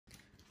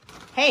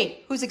Hey,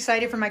 who's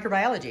excited for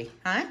microbiology?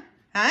 Huh?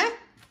 Huh?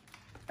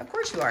 Of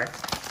course you are.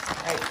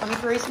 All right, let me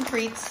throw you some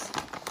treats.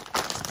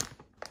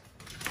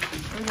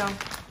 Here we go.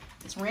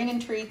 It's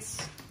ringing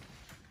treats.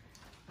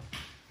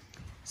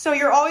 So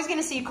you're always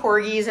gonna see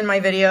corgis in my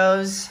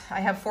videos. I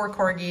have 4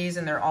 corgis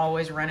and they're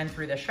always running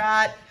through the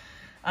shot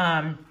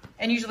and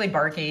usually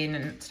barking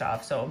and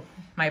stuff. So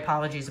my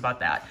apologies about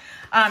that.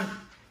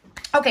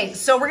 Okay,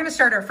 so we're gonna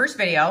start our first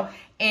video,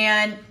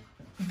 and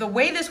the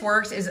way this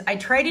works is I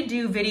try to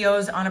do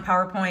videos on a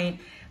PowerPoint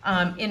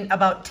in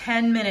about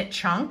 10-minute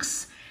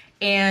chunks.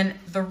 And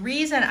the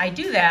reason I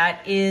do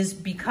that is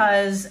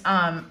because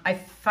I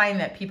find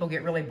that people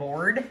get really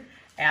bored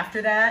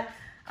after that.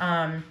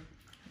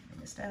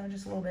 This down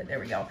just a little bit. There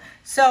we go.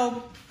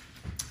 So,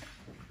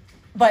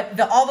 but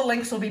all the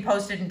links will be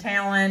posted in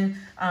Talent.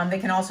 They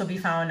can also be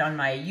found on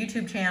my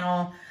YouTube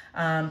channel.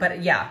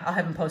 But yeah, I'll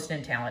have them posted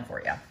in Talent for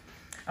you.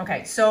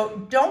 Okay,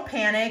 so don't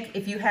panic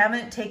if you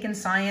haven't taken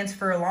science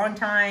for a long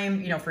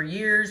time, for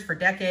years, for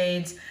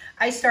decades.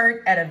 I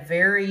start at a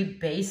very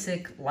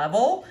basic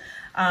level.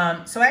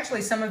 So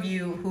actually some of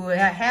you who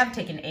have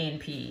taken A and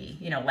P,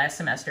 last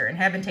semester and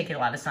have been taking a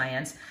lot of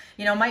science,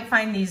 might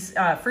find these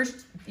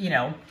first,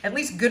 at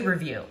least good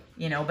review,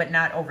 but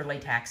not overly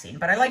taxing.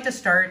 But I like to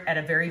start at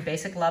a very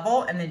basic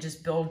level and then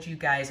just build you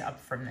guys up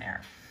from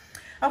there.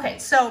 Okay,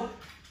 so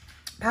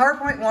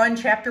PowerPoint 1,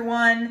 Chapter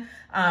 1,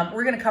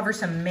 we're going to cover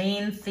some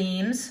main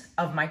themes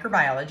of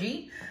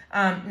microbiology.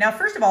 Now,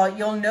 first of all,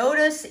 you'll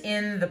notice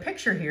in the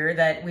picture here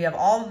that we have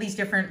all of these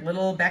different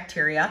little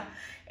bacteria,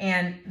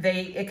 and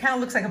it kind of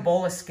looks like a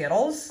bowl of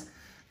Skittles.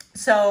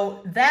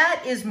 So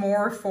that is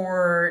more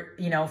for,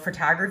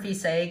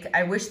 photography's sake.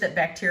 I wish that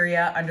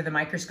bacteria under the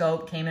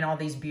microscope came in all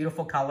these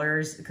beautiful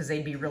colors because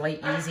they'd be really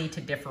easy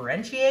to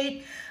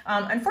differentiate.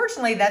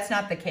 Unfortunately, that's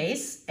not the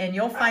case, and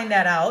you'll find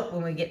that out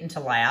when we get into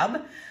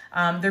lab.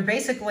 They're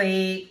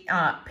basically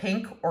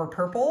pink or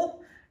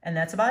purple, and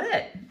that's about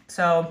it.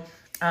 So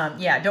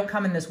yeah, don't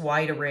come in this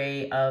wide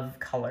array of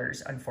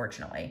colors,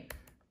 unfortunately.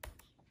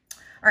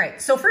 All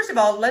right, so first of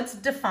all, let's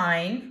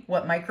define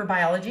what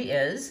microbiology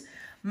is.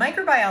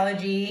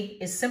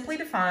 Microbiology is simply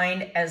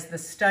defined as the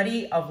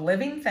study of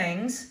living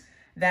things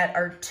that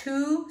are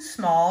too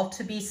small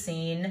to be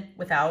seen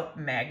without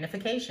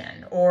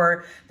magnification,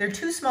 or they're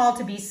too small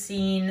to be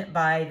seen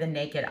by the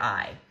naked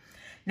eye.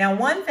 Now,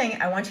 one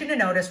thing I want you to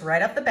notice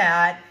right off the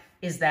bat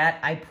is that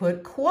I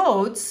put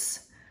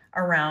quotes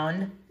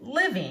around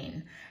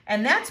living.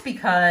 And that's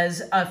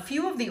because a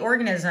few of the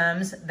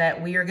organisms that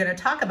we are going to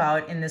talk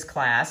about in this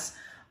class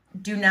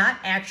do not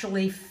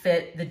actually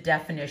fit the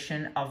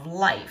definition of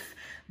life.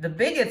 The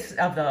biggest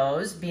of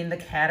those being the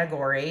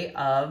category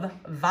of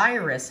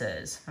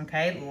viruses,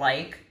 okay,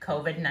 like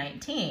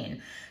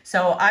COVID-19.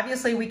 So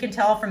obviously we can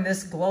tell from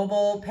this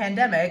global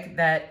pandemic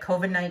that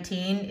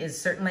COVID-19 is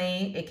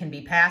certainly, it can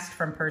be passed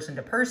from person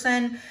to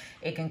person.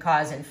 It can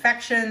cause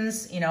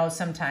infections,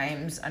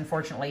 sometimes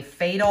unfortunately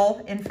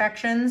fatal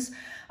infections.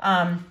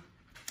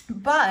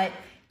 But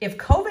if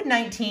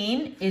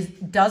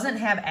COVID-19 doesn't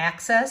have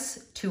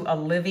access to a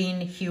living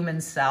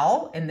human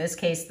cell, in this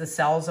case, the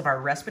cells of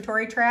our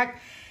respiratory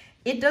tract,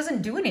 it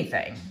doesn't do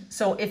anything.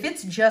 So if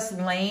it's just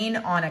laying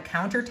on a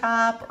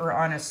countertop or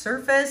on a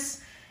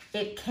surface,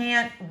 it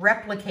can't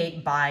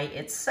replicate by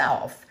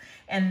itself.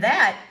 And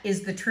that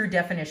is the true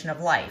definition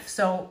of life.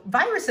 So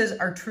viruses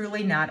are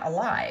truly not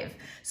alive.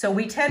 So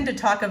we tend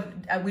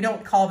to we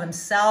don't call them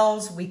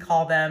cells, we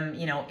call them,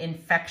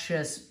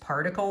 infectious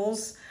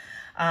particles.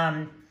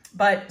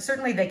 But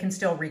certainly they can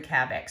still wreak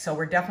havoc. So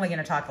we're definitely going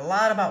to talk a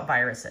lot about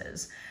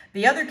viruses.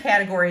 The other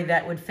category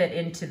that would fit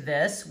into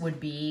this would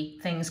be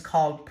things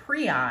called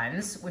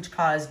prions, which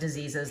cause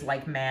diseases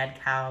like mad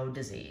cow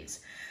disease.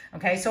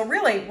 Okay, so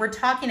really we're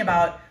talking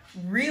about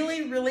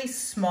really, really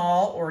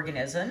small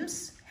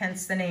organisms,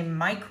 hence the name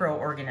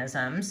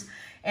microorganisms.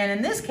 And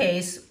in this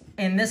case,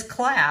 in this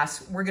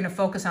class, we're going to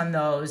focus on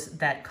those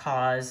that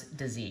cause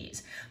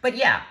disease. But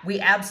yeah, we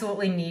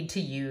absolutely need to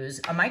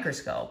use a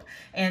microscope.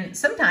 And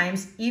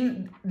sometimes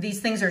even these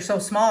things are so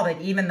small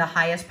that even the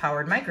highest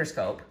powered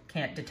microscope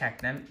can't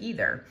detect them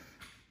either.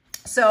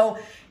 So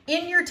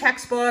in your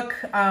textbook,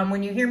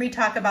 when you hear me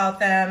talk about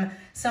them,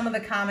 some of the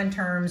common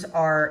terms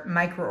are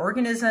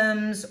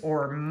microorganisms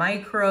or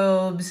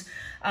microbes.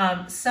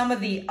 Some of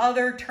the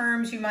other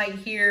terms you might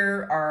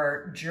hear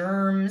are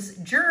germs.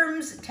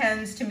 Germs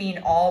tends to mean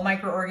all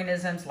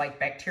microorganisms like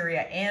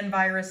bacteria and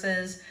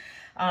viruses.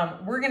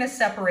 We're going to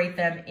separate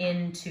them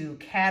into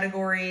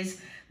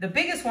categories. The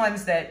biggest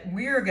ones that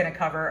we're going to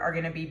cover are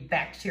going to be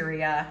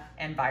bacteria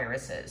and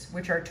viruses,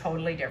 which are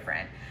totally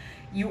different.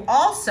 You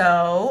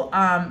also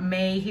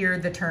may hear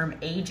the term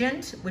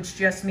agent, which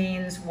just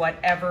means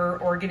whatever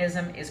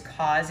organism is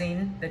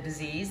causing the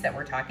disease that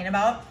we're talking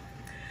about.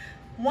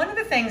 One of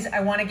the things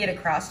I want to get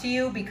across to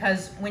you,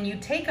 because when you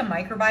take a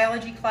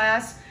microbiology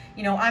class,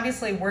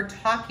 obviously we're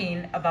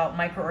talking about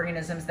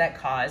microorganisms that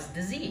cause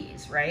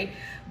disease, right?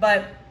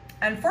 But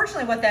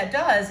unfortunately what that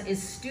does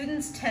is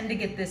students tend to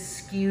get this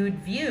skewed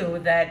view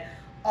that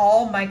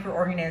all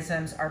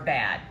microorganisms are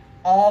bad.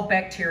 All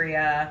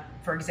bacteria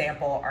for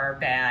example, are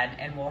bad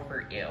and will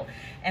hurt you.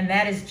 And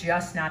that is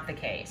just not the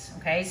case,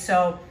 okay?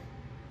 So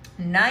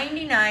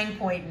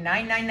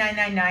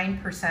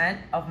 99.99999%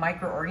 of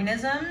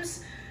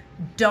microorganisms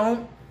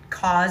don't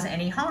cause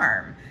any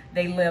harm.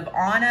 They live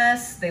on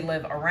us, they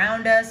live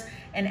around us,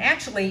 and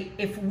actually,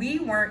 if we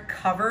weren't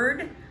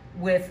covered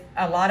with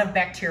a lot of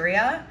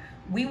bacteria,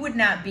 we would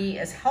not be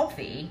as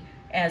healthy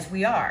as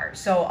we are.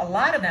 So a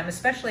lot of them,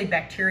 especially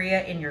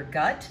bacteria in your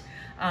gut,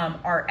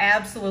 are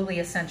absolutely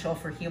essential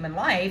for human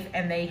life,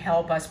 and they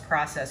help us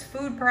process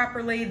food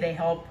properly. They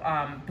help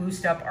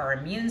boost up our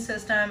immune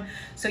system.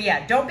 So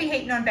yeah, don't be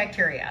hating on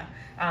bacteria.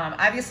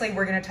 Obviously,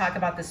 we're going to talk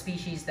about the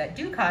species that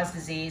do cause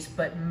disease,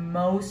 but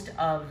most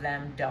of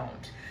them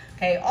don't.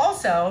 Okay,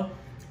 also,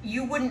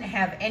 you wouldn't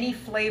have any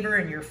flavor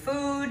in your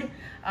food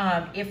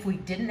if we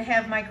didn't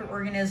have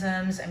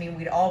microorganisms. I mean,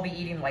 we'd all be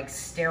eating like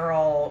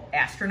sterile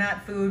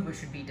astronaut food,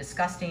 which would be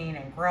disgusting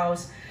and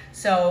gross.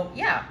 So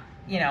yeah,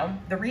 you know,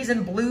 the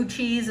reason blue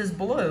cheese is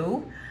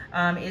blue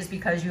is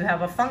because you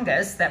have a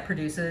fungus that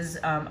produces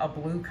a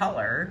blue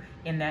color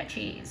in that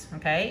cheese,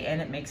 okay?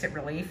 And it makes it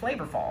really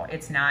flavorful.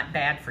 It's not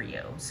bad for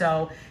you.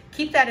 So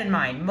keep that in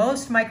mind.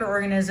 Most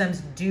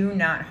microorganisms do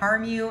not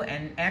harm you,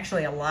 and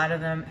actually a lot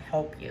of them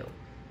help you.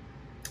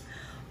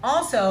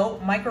 Also,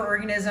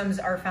 microorganisms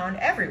are found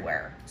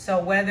everywhere.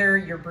 So whether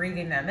you're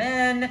breathing them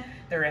in,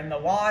 they're in the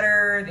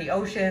water, the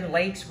ocean,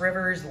 lakes,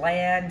 rivers,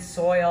 land,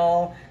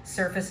 soil,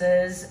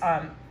 surfaces,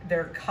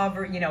 they're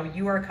covered, you know,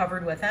 you are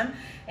covered with them.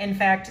 In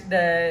fact,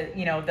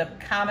 the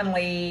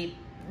commonly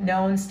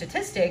known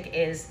statistic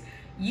is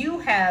you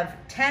have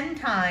 10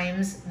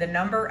 times the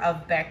number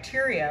of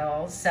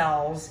bacterial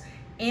cells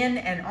in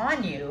and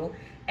on you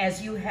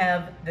as you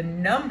have the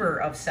number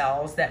of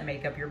cells that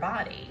make up your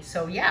body.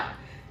 So yeah,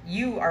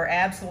 you are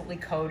absolutely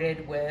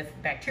coated with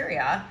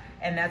bacteria,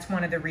 and that's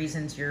one of the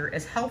reasons you're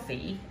as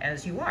healthy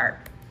as you are.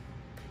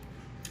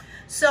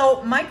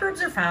 So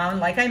microbes are found,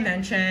 like I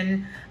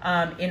mentioned,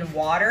 in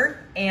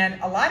water, and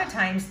a lot of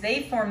times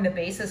they form the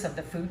basis of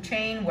the food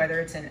chain, whether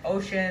it's in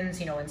oceans,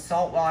 you know, in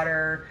salt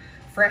water,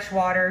 fresh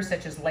water,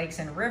 such as lakes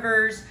and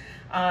rivers.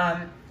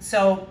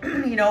 So,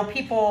 you know,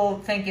 people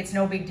think it's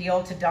no big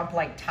deal to dump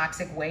like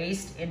toxic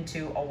waste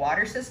into a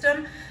water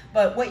system,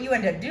 but what you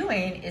end up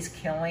doing is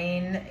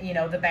killing, you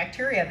know, the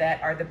bacteria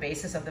that are the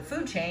basis of the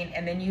food chain,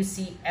 and then you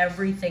see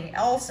everything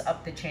else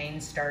up the chain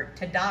start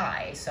to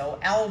die. So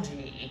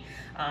algae,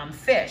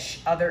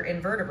 fish, other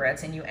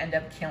invertebrates, and you end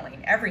up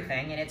killing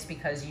everything, and it's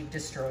because you've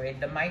destroyed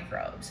the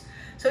microbes.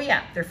 So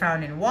yeah, they're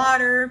found in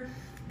water,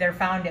 they're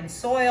found in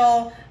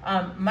soil.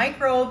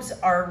 Microbes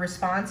are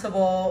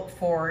responsible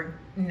for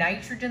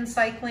nitrogen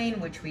cycling,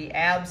 which we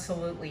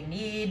absolutely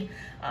need,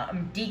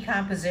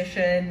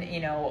 decomposition,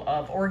 you know,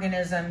 of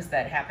organisms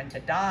that happen to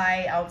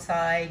die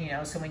outside, you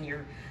know, so when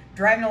you're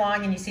driving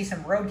along and you see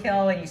some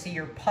roadkill and you see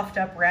your puffed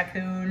up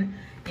raccoon,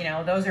 you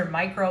know, those are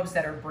microbes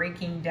that are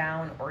breaking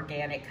down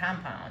organic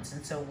compounds.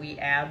 And so we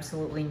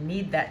absolutely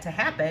need that to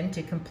happen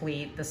to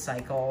complete the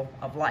cycle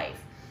of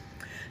life.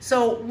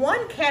 So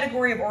one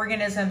category of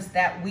organisms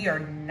that we are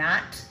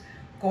not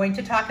going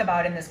to talk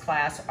about in this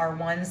class are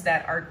ones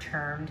that are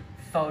termed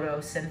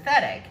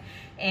photosynthetic.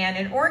 And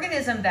an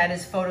organism that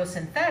is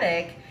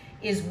photosynthetic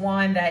is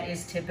one that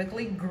is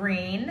typically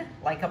green,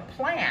 like a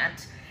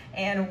plant.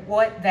 And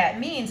what that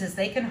means is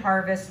they can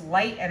harvest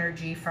light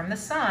energy from the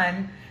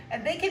sun,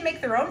 and they can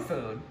make their own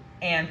food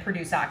and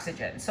produce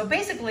oxygen. So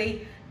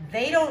basically,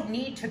 they don't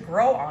need to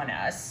grow on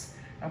us,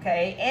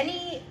 okay?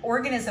 Any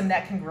organism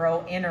that can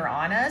grow in or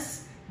on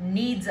us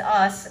needs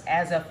us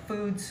as a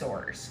food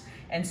source.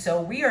 And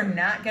so we are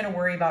not going to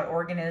worry about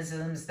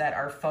organisms that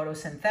are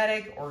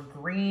photosynthetic or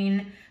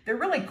green. They're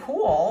really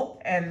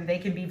cool and they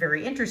can be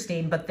very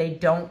interesting, but they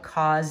don't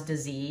cause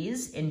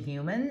disease in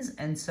humans.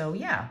 And so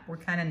yeah, we're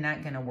kind of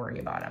not going to worry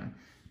about them.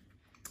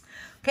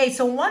 Okay,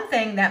 so one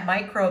thing that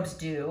microbes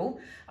do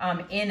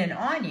in and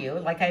on you,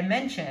 like I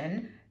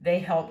mentioned, they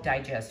help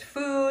digest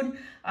food.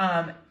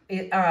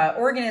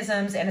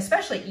 Organisms, and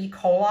especially E.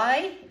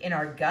 coli in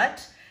our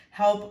gut,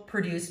 help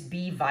produce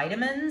B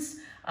vitamins.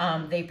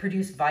 They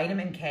produce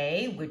vitamin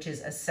K, which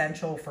is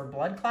essential for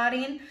blood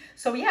clotting.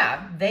 So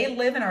yeah, they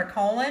live in our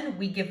colon.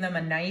 We give them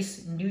a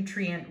nice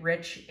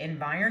nutrient-rich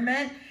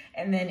environment.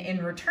 And then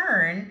in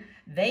return,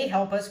 they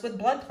help us with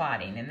blood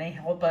clotting, and they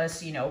help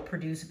us, you know,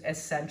 produce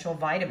essential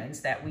vitamins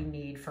that we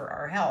need for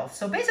our health.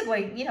 So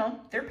basically, you know,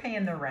 they're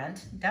paying their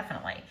rent,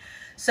 definitely.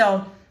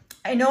 So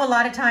I know a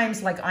lot of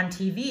times, like on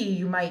TV,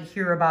 you might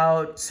hear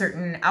about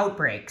certain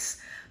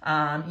outbreaks,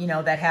 you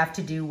know, that have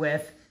to do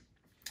with,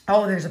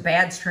 oh, there's a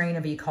bad strain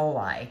of E.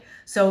 coli.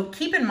 So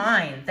keep in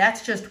mind,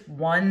 that's just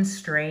one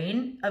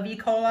strain of E.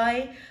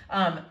 coli.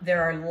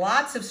 There are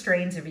lots of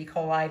strains of E.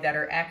 coli that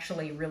are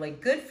actually really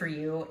good for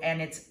you,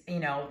 and it's, you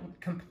know,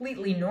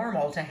 completely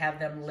normal to have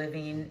them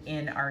living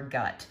in our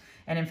gut.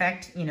 And in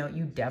fact, you know,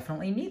 you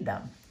definitely need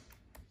them.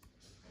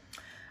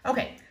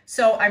 Okay,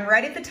 so I'm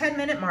right at the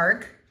 10-minute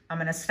mark. I'm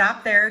gonna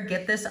stop there,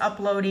 get this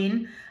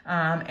uploading,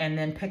 and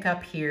then pick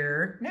up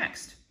here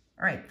next.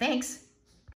 All right, thanks.